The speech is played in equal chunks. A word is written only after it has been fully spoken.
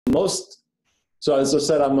So as I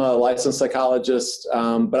said, I'm a licensed psychologist,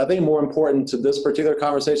 but I think more important to this particular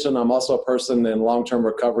conversation, I'm also a person in long-term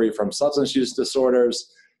recovery from substance use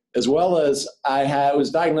disorders, as well as I was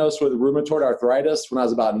diagnosed with rheumatoid arthritis when I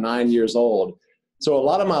was about 9 years old. So a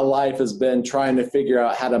lot of my life has been trying to figure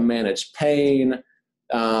out how to manage pain.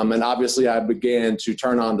 And obviously I began to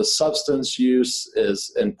turn on to substance use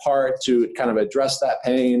is in part to kind of address that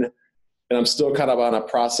pain. And I'm still kind of on a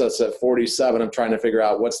process at 47 of trying to figure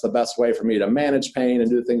out what's the best way for me to manage pain and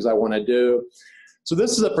do things I want to do. So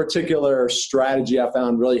this is a particular strategy I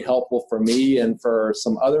found really helpful for me and for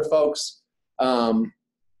some other folks.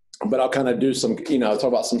 But I'll kind of do some, talk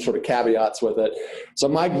about some sort of caveats with it. So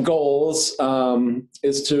my goals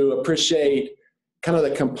is to appreciate kind of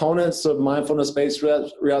the components of mindfulness-based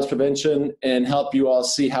relapse prevention and help you all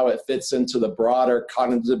see how it fits into the broader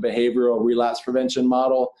cognitive behavioral relapse prevention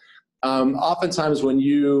model. Oftentimes when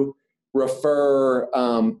you refer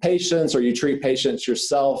patients or you treat patients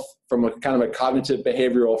yourself from a kind of a cognitive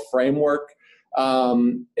behavioral framework,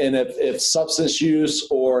 and if substance use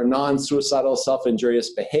or non-suicidal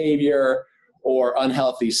self-injurious behavior or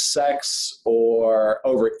unhealthy sex or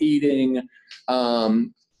overeating,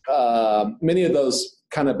 many of those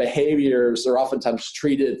kind of behaviors are oftentimes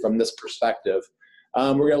treated from this perspective.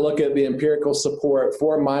 We're going to look at the empirical support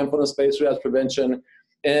for mindfulness-based relapse prevention.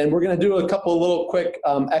 And we're going to do a couple of little quick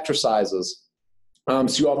exercises so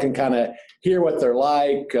you all can kind of hear what they're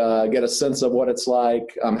like, get a sense of what it's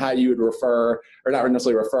like, how you would refer, or not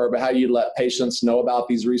necessarily refer, but how you let patients know about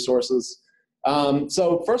these resources.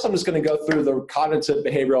 So first I'm just going to go through the cognitive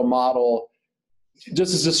behavioral model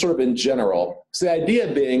just sort of in general. So the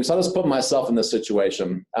idea being, so I'll just put myself in this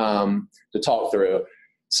situation to talk through.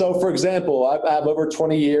 So for example, I have over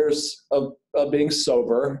 20 years of being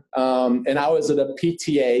sober, and I was at a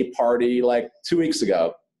PTA party like 2 weeks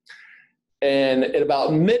ago. And at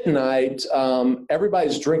about midnight,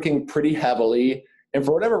 everybody's drinking pretty heavily. And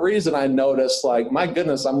for whatever reason, I noticed, like, my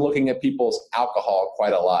goodness, I'm looking at people's alcohol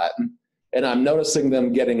quite a lot. And I'm noticing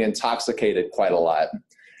them getting intoxicated quite a lot.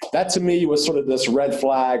 That to me was sort of this red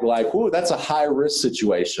flag, like, ooh, that's a high-risk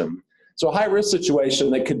situation. So a high-risk situation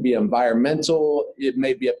that could be environmental. It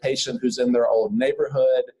may be a patient who's in their old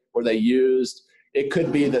neighborhood where they used. It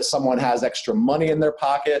could be that someone has extra money in their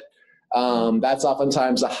pocket. That's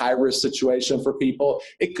oftentimes a high-risk situation for people.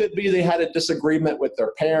 It could be they had a disagreement with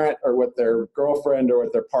their parent or with their girlfriend or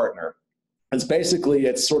with their partner.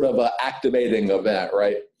 It's sort of an activating event,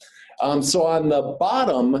 right? So on the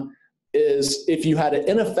bottom is if you had an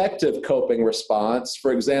ineffective coping response.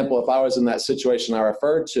 For example, if I was in that situation I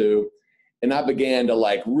referred to, and I began to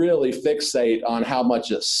like really fixate on how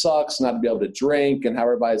much it sucks not to be able to drink and how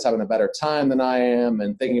everybody's having a better time than I am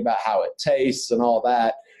and thinking about how it tastes and all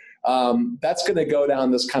that, that's going to go down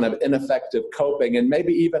this kind of ineffective coping and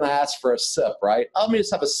maybe even ask for a sip, right? Let me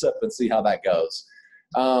just have a sip and see how that goes.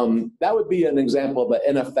 That would be an example of an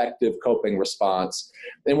ineffective coping response.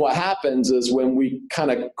 And what happens is when we kind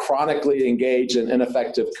of chronically engage in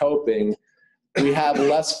ineffective coping, we have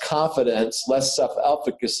less confidence, less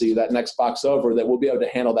self-efficacy, that next box over, that we'll be able to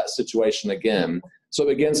handle that situation again. So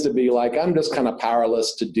it begins to be like, I'm just kind of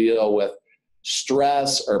powerless to deal with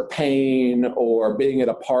stress or pain or being at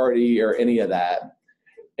a party or any of that.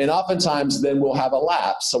 And oftentimes then we'll have a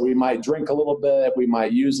lapse. So we might drink a little bit, we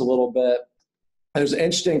might use a little bit. And there's an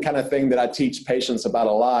interesting kind of thing that I teach patients about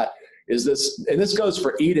a lot is this, and this goes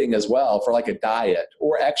for eating as well, for like a diet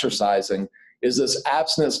or exercising, is this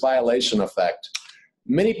abstinence violation effect.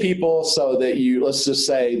 Many people, so that let's just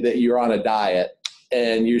say that you're on a diet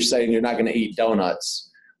and you're saying you're not going to eat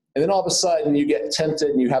donuts. And then all of a sudden you get tempted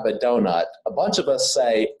and you have a donut. A bunch of us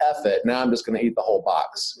say, F it, now I'm just going to eat the whole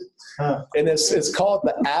box. And it's called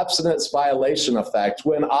the abstinence violation effect,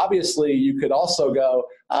 when obviously you could also go,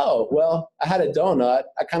 oh, well, I had a donut,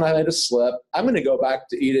 I kind of had a slip, I'm going to go back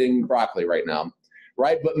to eating broccoli right now.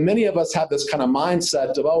 Right? But many of us have this kind of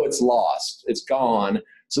mindset of, oh, it's lost, it's gone.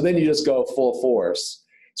 So then you just go full force.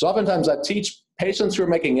 So oftentimes I teach patients who are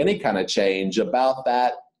making any kind of change about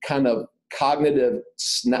that kind of cognitive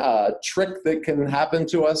trick that can happen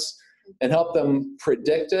to us and help them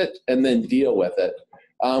predict it and then deal with it,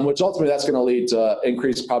 which ultimately that's going to lead to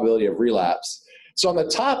increased probability of relapse. So on the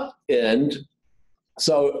top end,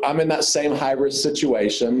 so I'm in that same high-risk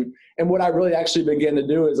situation. And what I really actually begin to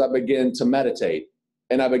do is I begin to meditate.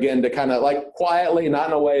 And I begin to kind of like quietly, not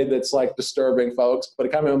in a way that's like disturbing folks,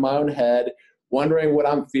 but kind of in my own head, wondering what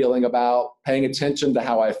I'm feeling about, paying attention to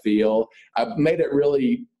how I feel. I've made it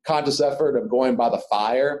really conscious effort of going by the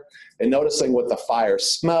fire and noticing what the fire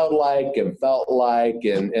smelled like and felt like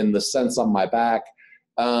and the sense on my back.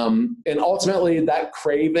 And ultimately that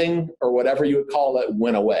craving, or whatever you would call it,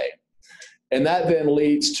 went away. And that then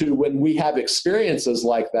leads to, when we have experiences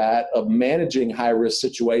like that of managing high-risk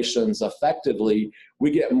situations effectively,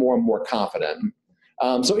 we get more and more confident.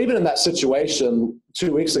 So even in that situation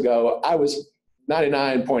 2 weeks ago, I was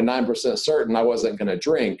 99.9% certain I wasn't going to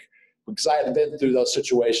drink, because I had been through those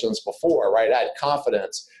situations before, right? I had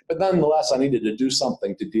confidence, but nonetheless, I needed to do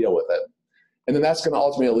something to deal with it. And then that's going to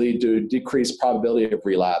ultimately lead to decreased probability of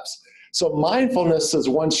relapse. So mindfulness is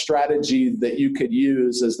one strategy that you could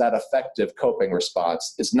use as that effective coping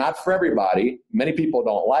response. It's not for everybody. Many people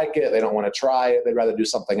don't like it. They don't want to try it. They'd rather do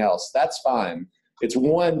something else. That's fine. It's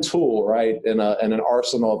one tool, right, in an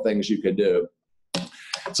arsenal of things you could do.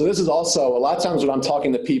 So this is also, a lot of times when I'm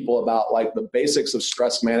talking to people about like the basics of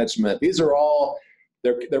stress management, these are all,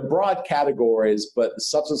 they're broad categories, but the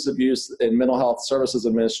Substance Abuse and Mental Health Services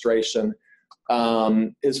Administration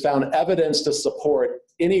has found evidence to support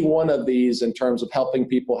any one of these in terms of helping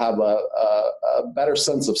people have a better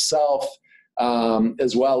sense of self,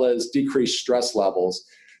 as well as decreased stress levels.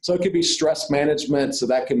 So it could be stress management. So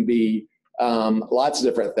that can be lots of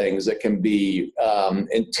different things. It can be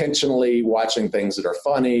intentionally watching things that are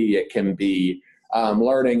funny. It can be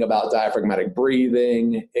learning about diaphragmatic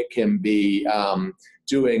breathing. It can be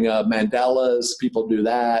doing mandalas. People do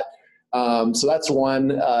that. So that's one.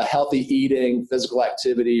 Healthy eating, physical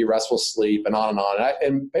activity, restful sleep, and on and on.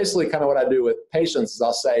 And basically kind of what I do with patients is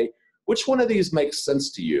I'll say, which one of these makes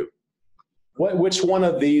sense to you? Which one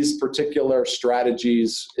of these particular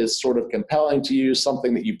strategies is sort of compelling to you,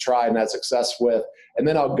 something that you've tried and had success with? And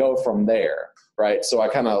then I'll go from there, right? So I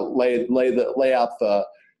kind of lay out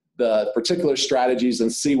the particular strategies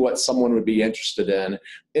and see what someone would be interested in.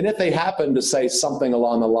 And if they happen to say something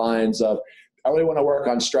along the lines of, I really want to work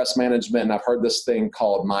on stress management, and I've heard this thing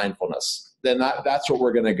called mindfulness, then that's what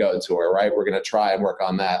we're going to go to, right? We're going to try and work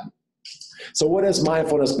on that. So what is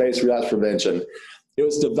mindfulness-based relapse prevention? It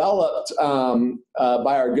was developed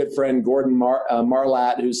by our good friend Gordon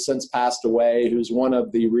Marlatt, who's since passed away, who's one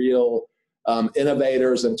of the real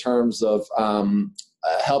innovators in terms of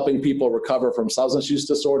helping people recover from substance use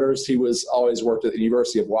disorders. He was always worked at the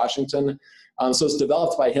University of Washington. So it's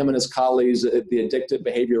developed by him and his colleagues at the Addictive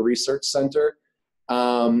Behavior Research Center.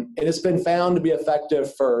 And it's been found to be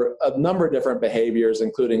effective for a number of different behaviors,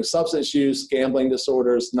 including substance use, gambling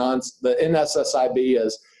disorders, the NSSIB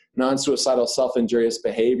is non-suicidal self-injurious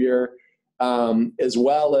behavior, as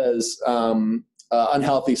well as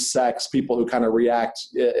unhealthy sex, people who kind of react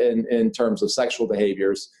in terms of sexual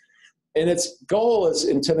behaviors. And its goal is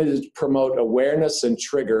intended to promote awareness and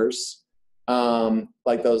triggers,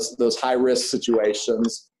 like those high-risk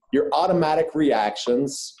situations, your automatic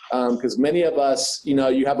reactions, because many of us,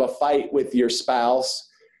 you have a fight with your spouse,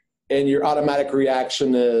 and your automatic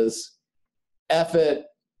reaction is, F it,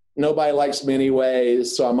 nobody likes me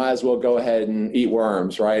anyways, so I might as well go ahead and eat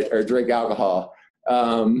worms, right? Or drink alcohol.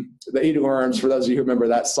 The eating worms, for those of you who remember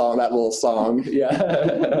that song, that little song.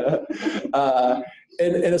 Yeah.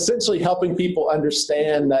 And essentially helping people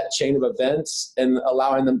understand that chain of events and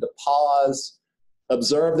allowing them to pause,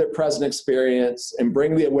 observe their present experience, and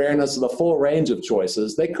bring the awareness of the full range of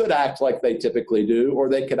choices. They could act like they typically do, or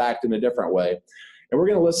they could act in a different way. And we're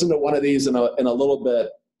going to listen to one of these in a little bit.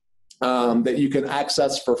 That you can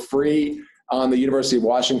access for free on the University of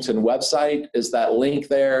Washington website is that link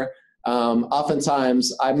there.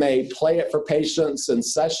 Oftentimes I may play it for patients in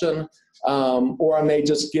session, or I may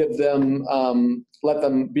just give them, let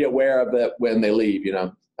them be aware of it when they leave,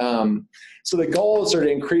 So the goals are to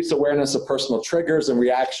increase awareness of personal triggers and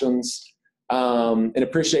reactions, and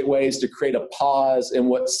appreciate ways to create a pause in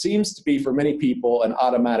what seems to be, for many people, an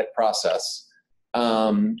automatic process.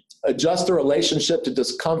 Adjust the relationship to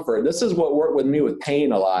discomfort. This is what worked with me with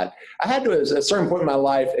pain a lot. I had to, at a certain point in my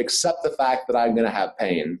life, accept the fact that I'm going to have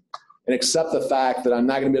pain, and accept the fact that I'm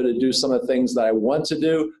not going to be able to do some of the things that I want to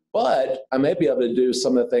do, but I may be able to do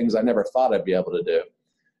some of the things I never thought I'd be able to do.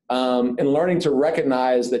 And learning to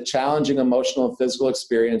recognize that challenging emotional and physical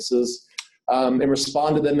experiences and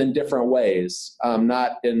respond to them in different ways,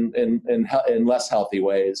 not in less healthy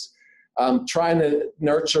ways. Trying to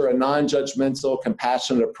nurture a non-judgmental,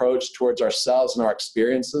 compassionate approach towards ourselves and our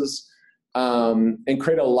experiences, and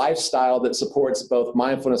create a lifestyle that supports both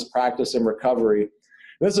mindfulness practice and recovery.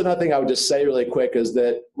 And this is another thing I would just say really quick, is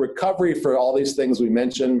that recovery for all these things we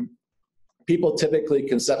mentioned, people typically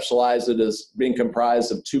conceptualize it as being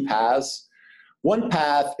comprised of two paths. One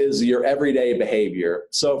path is your everyday behavior.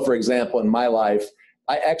 So for example, in my life,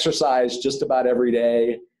 I exercise just about every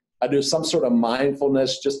day. I do some sort of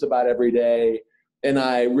mindfulness just about every day, and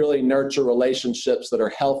I really nurture relationships that are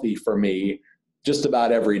healthy for me just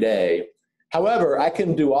about every day. However, I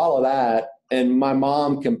can do all of that and my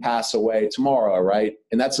mom can pass away tomorrow, right?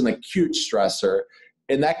 And that's an acute stressor.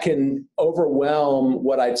 And that can overwhelm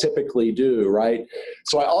what I typically do, right?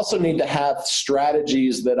 So I also need to have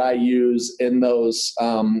strategies that I use in those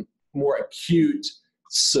more acute,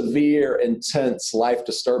 severe, intense life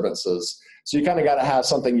disturbances. So you kind of got to have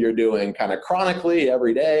something you're doing kind of chronically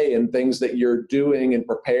every day, and things that you're doing and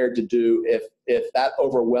prepared to do if that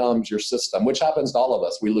overwhelms your system, which happens to all of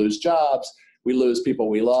us. We lose jobs, we lose people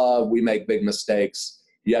we love, we make big mistakes.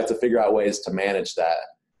 You have to figure out ways to manage that.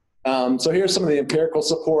 So here's some of the empirical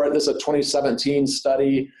support. This is a 2017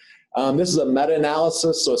 study. This is a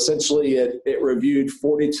meta-analysis. So essentially it reviewed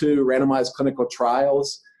 42 randomized clinical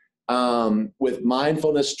trials with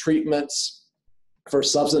mindfulness treatments for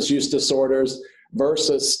substance use disorders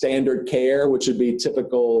versus standard care, which would be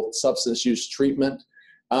typical substance use treatment.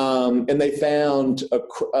 And they found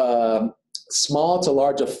small to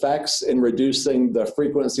large effects in reducing the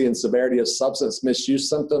frequency and severity of substance misuse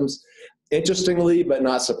symptoms. Interestingly, but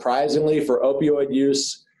not surprisingly, for opioid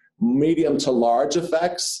use, medium to large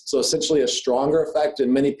effects, so essentially a stronger effect.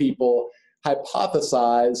 And many people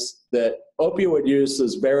hypothesize that opioid use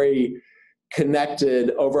is very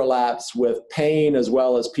connected, overlaps with pain as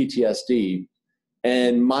well as PTSD.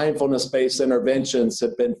 And mindfulness-based interventions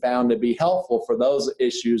have been found to be helpful for those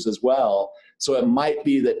issues as well. So it might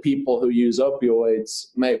be that people who use opioids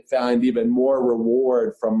may find even more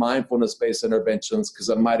reward from mindfulness-based interventions because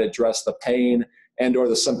it might address the pain and or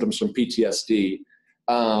the symptoms from PTSD.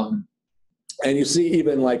 And you see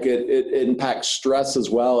even like it impacts stress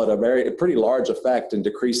as well at a pretty large effect in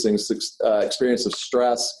decreasing experience of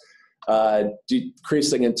stress,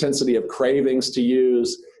 decreasing intensity of cravings to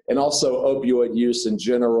use, and also opioid use in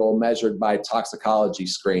general measured by toxicology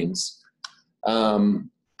screens.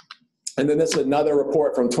 And then this is another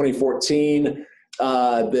report from 2014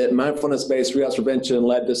 that mindfulness-based relapse prevention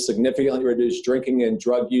led to significantly reduced drinking and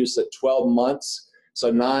drug use at 12 months.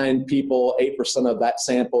 So 9 people, 8% of that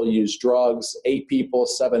sample used drugs, 8 people,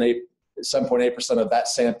 7.8% of that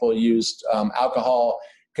sample used alcohol,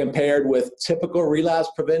 compared with typical relapse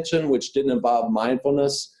prevention, which didn't involve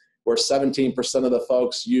mindfulness, where 17% of the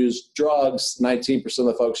folks used drugs, 19% of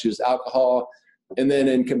the folks used alcohol. And then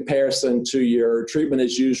in comparison to your treatment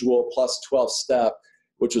as usual plus 12-step,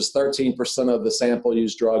 which was 13% of the sample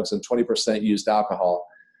used drugs and 20% used alcohol.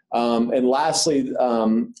 And lastly,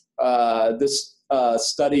 this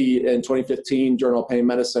study in 2015, Journal of Pain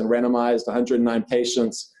Medicine, randomized 109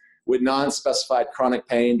 patients with non-specified chronic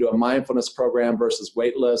pain to a mindfulness program versus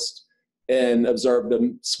waitlist, and observed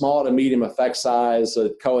a small to medium effect size, a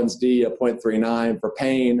Cohen's D of 0.39 for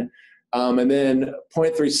pain, and then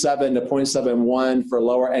 0.37 to 0.71 for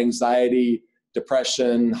lower anxiety,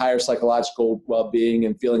 depression, higher psychological well-being,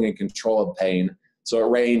 and feeling in control of pain. So it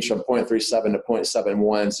ranged from 0.37 to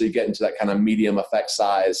 0.71, so you get into that kind of medium effect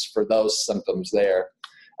size for those symptoms there.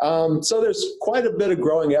 So there's quite a bit of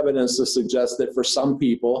growing evidence to suggest that for some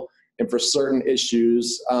people and for certain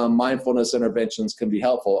issues, mindfulness interventions can be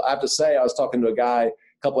helpful. I have to say, I was talking to a guy a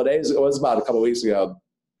couple of days ago, it was about a couple of weeks ago,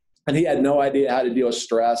 and he had no idea how to deal with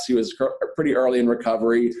stress. He was pretty early in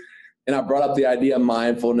recovery. And I brought up the idea of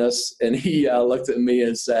mindfulness, and he looked at me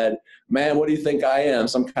and said, "Man, what do you think I am,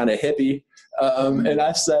 some kind of hippie?" And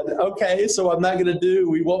I said, "Okay, so what I'm not going to do,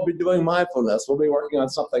 we won't be doing mindfulness. We'll be working on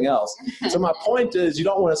something else." So my point is, you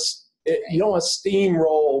don't want to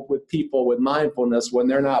steamroll with people with mindfulness when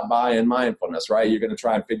they're not buying mindfulness, right? You're going to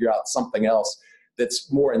try and figure out something else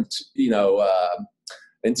that's more,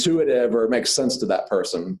 intuitive or makes sense to that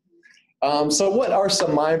person. So what are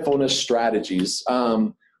some mindfulness strategies?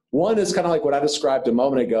 One is kind of like what I described a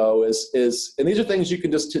moment ago is and these are things you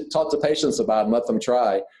can just talk to patients about and let them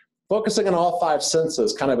try, focusing on all 5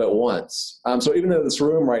 senses kind of at once. So even in this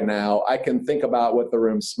room right now, I can think about what the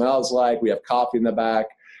room smells like. We have coffee in the back.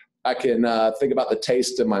 I can think about the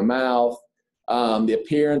taste in my mouth, the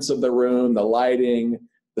appearance of the room, the lighting,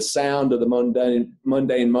 the sound of the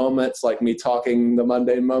mundane moments, like me talking the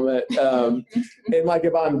mundane moment. And like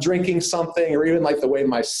if I'm drinking something, or even like the way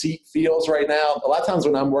my seat feels right now. A lot of times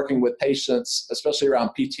when I'm working with patients, especially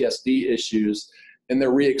around PTSD issues, and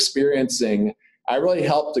they're re-experiencing, I really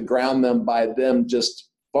help to ground them by them just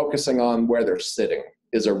focusing on where they're sitting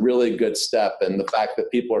is a really good step. And the fact that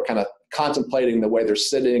people are kind of contemplating the way they're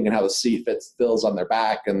sitting and how the seat feels on their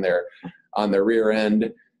back and on their rear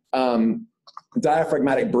end.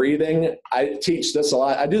 Diaphragmatic breathing. I teach this a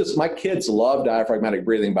lot. I do this. My kids love diaphragmatic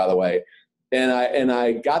breathing, by the way. And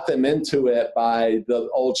I got them into it by the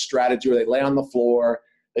old strategy where they lay on the floor,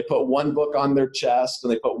 they put one book on their chest,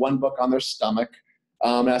 and they put one book on their stomach.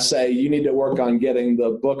 And I say, you need to work on getting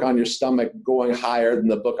the book on your stomach going higher than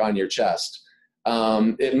the book on your chest.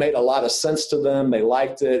 It made a lot of sense to them. They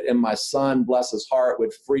liked it. And my son, bless his heart,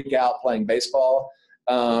 would freak out playing baseball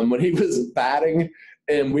when he was batting.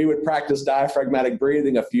 And we would practice diaphragmatic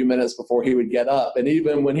breathing a few minutes before he would get up. And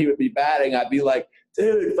even when he would be batting, I'd be like,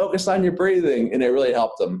 dude, focus on your breathing. And it really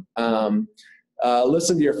helped him.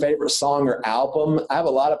 Listen to your favorite song or album. I have a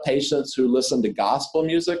lot of patients who listen to gospel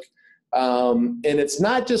music. And it's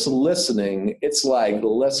not just listening, it's like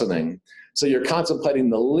listening. So you're contemplating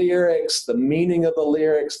the lyrics, the meaning of the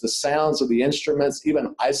lyrics, the sounds of the instruments,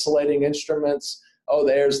 even isolating instruments. Oh,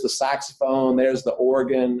 there's the saxophone, there's the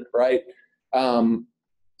organ, right? My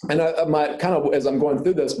kind of, as I'm going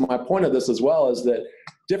through this, my point of this as well is that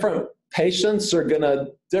different patients are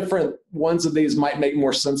different ones of these might make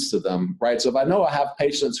more sense to them, right? So if I know I have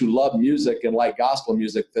patients who love music and like gospel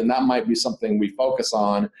music, then that might be something we focus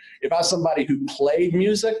on. If I have somebody who played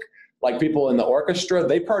music, like people in the orchestra,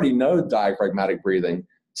 they already know diaphragmatic breathing.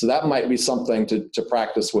 So that might be something to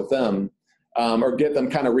practice with them, or get them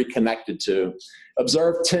kind of reconnected to.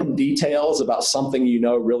 Observe 10 details about something you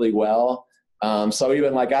know really well. So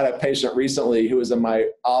even like I had a patient recently who was in my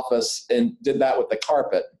office and did that with the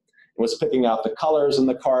carpet, and was picking out the colors in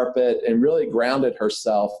the carpet and really grounded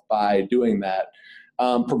herself by doing that.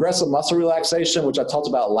 Progressive muscle relaxation, which I talked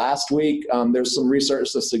about last week. There's some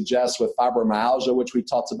research that suggests with fibromyalgia, which we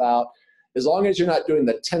talked about, as long as you're not doing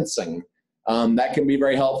the tensing, that can be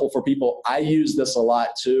very helpful for people. I use this a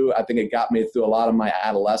lot too. I think it got me through a lot of my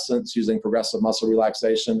adolescence using progressive muscle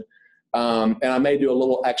relaxation. And I may do a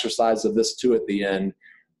little exercise of this too at the end.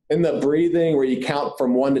 In the breathing, where you count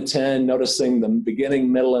from 1 to 10, noticing the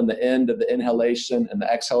beginning, middle, and the end of the inhalation and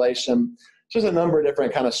the exhalation. There's a number of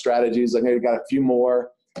different kind of strategies. I know you've got a few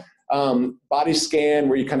more. Body scan,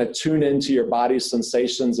 where you kind of tune into your body's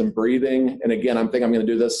sensations and breathing. And again, I'm going to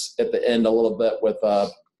do this at the end a little bit with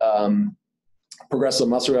progressive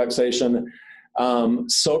muscle relaxation.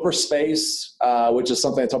 Sober space, which is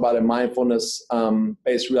something I talk about in mindfulness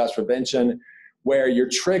based relapse prevention, where you're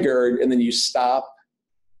triggered and then you stop,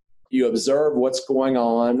 you observe what's going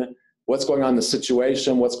on in the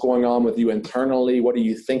situation, what's going on with you internally, what are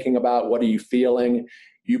you thinking about, what are you feeling.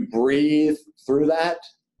 You breathe through that,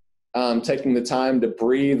 taking the time to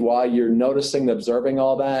breathe while you're noticing, observing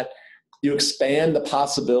all that. You expand the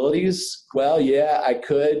possibilities. Well, yeah, I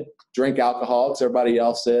could drink alcohol because everybody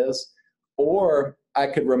else is. Or I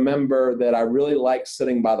could remember that I really like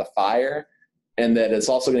sitting by the fire and that it's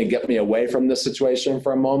also going to get me away from this situation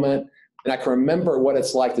for a moment. And I can remember what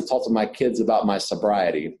it's like to talk to my kids about my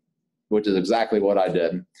sobriety, which is exactly what I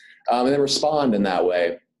did. And then respond in that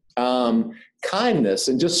way. Kindness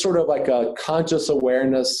and just sort of like a conscious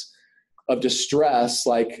awareness of distress.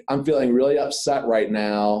 Like, I'm feeling really upset right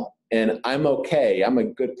now and I'm okay. I'm a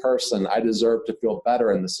good person. I deserve to feel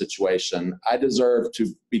better in the situation. I deserve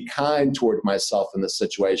to be kind toward myself in this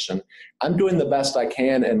situation. I'm doing the best I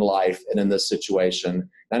can in life and in this situation.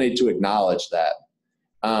 I need to acknowledge that.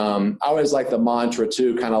 I always like the mantra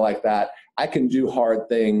too, kind of like that. I can do hard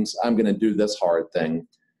things. I'm going to do this hard thing.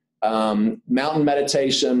 Mountain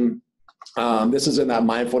meditation. This is in that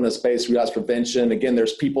mindfulness-based relapse prevention. Again,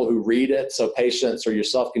 there's people who read it, so patients or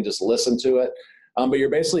yourself can just listen to it. But you're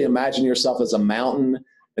basically imagining yourself as a mountain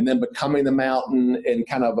and then becoming the mountain, and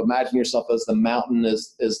kind of imagine yourself as the mountain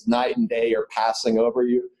as night and day are passing over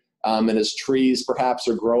you. And as trees perhaps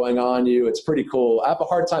are growing on you. It's pretty cool. I have a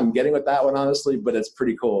hard time getting with that one, honestly, but it's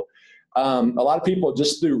pretty cool. A lot of people,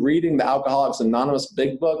 just through reading the Alcoholics Anonymous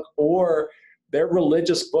Big Book or their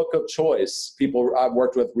religious book of choice, people I've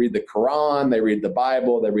worked with read the Quran, they read the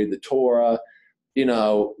Bible, they read the Torah,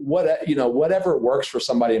 whatever works for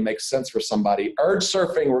somebody and makes sense for somebody. Urge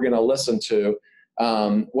surfing, we're going to listen to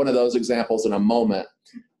one of those examples in a moment.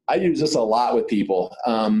 I use this a lot with people.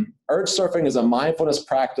 Urge surfing is a mindfulness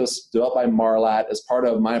practice developed by Marlatt as part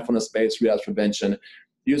of mindfulness-based relapse prevention,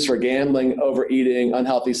 used for gambling, overeating,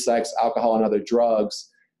 unhealthy sex, alcohol, and other drugs.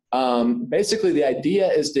 Basically, the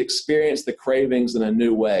idea is to experience the cravings in a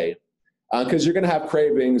new way, because you're going to have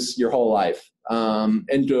cravings your whole life,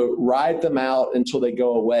 and to ride them out until they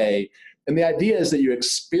go away. And the idea is that you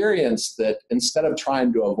experience it instead of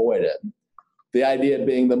trying to avoid it. The idea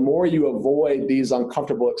being the more you avoid these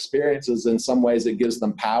uncomfortable experiences, in some ways it gives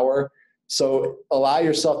them power. So allow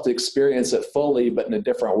yourself to experience it fully, but in a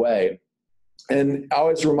different way. And I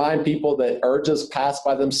always remind people that urges pass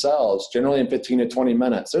by themselves, generally in 15 to 20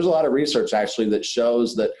 minutes. There's a lot of research actually that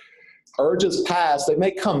shows that urges pass, they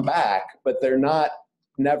may come back, but they're not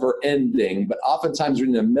never ending. But oftentimes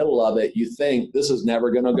when you're in the middle of it, you think this is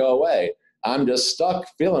never going to go away. I'm just stuck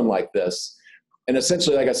feeling like this. And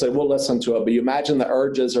essentially, like I said, we'll listen to it, but you imagine the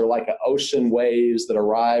urges are like ocean waves that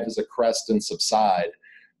arrive as a crest and subside.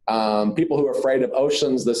 People who are afraid of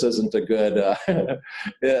oceans, this isn't a good,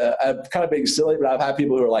 I'm kind of being silly, but I've had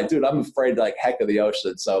people who are like, dude, I'm afraid like heck of the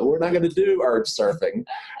ocean. So we're not going to do urge surfing.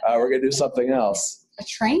 We're going to do something else. A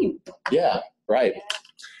train. Yeah, right.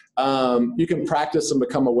 You can practice and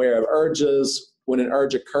become aware of urges. When an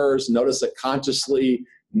urge occurs, notice it consciously,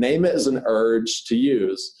 name it as an urge to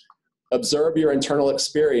use. Observe your internal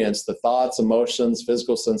experience, the thoughts, emotions,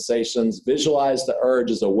 physical sensations. Visualize the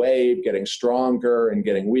urge as a wave, getting stronger and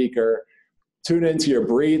getting weaker. Tune into your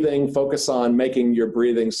breathing. Focus on making your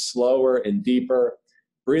breathing slower and deeper.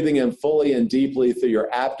 Breathing in fully and deeply through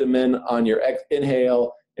your abdomen on your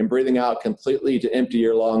inhale, and breathing out completely to empty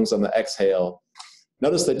your lungs on the exhale.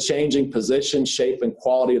 Notice the changing position, shape, and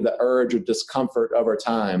quality of the urge or discomfort over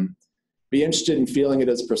time. Be interested in feeling it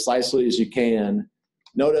as precisely as you can.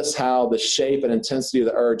 Notice how the shape and intensity of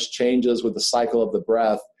the urge changes with the cycle of the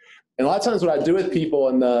breath. And a lot of times what I do with people,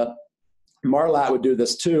 and the Marlat would do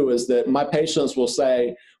this too, is that my patients will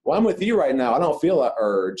say, well, I'm with you right now. I don't feel that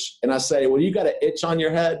urge. And I say, well, you got an itch on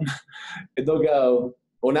your head? And they'll go,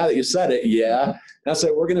 well, now that you said it, yeah. And I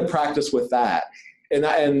say, we're going to practice with that. And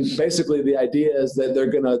basically the idea is that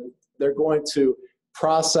they're going to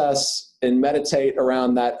process and meditate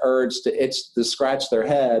around that urge to scratch their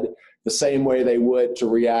head the same way they would to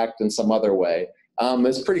react in some other way.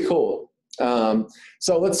 It's pretty cool. So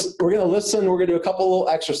we're going to listen. We're going to do a couple little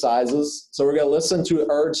exercises. So we're going to listen to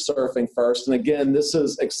urge surfing first. And again, this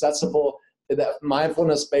is accessible to that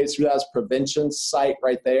mindfulness-based relapse prevention site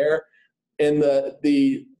right there. And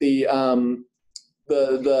the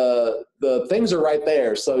things are right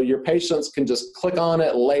there. So your patients can just click on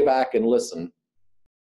it, lay back and listen.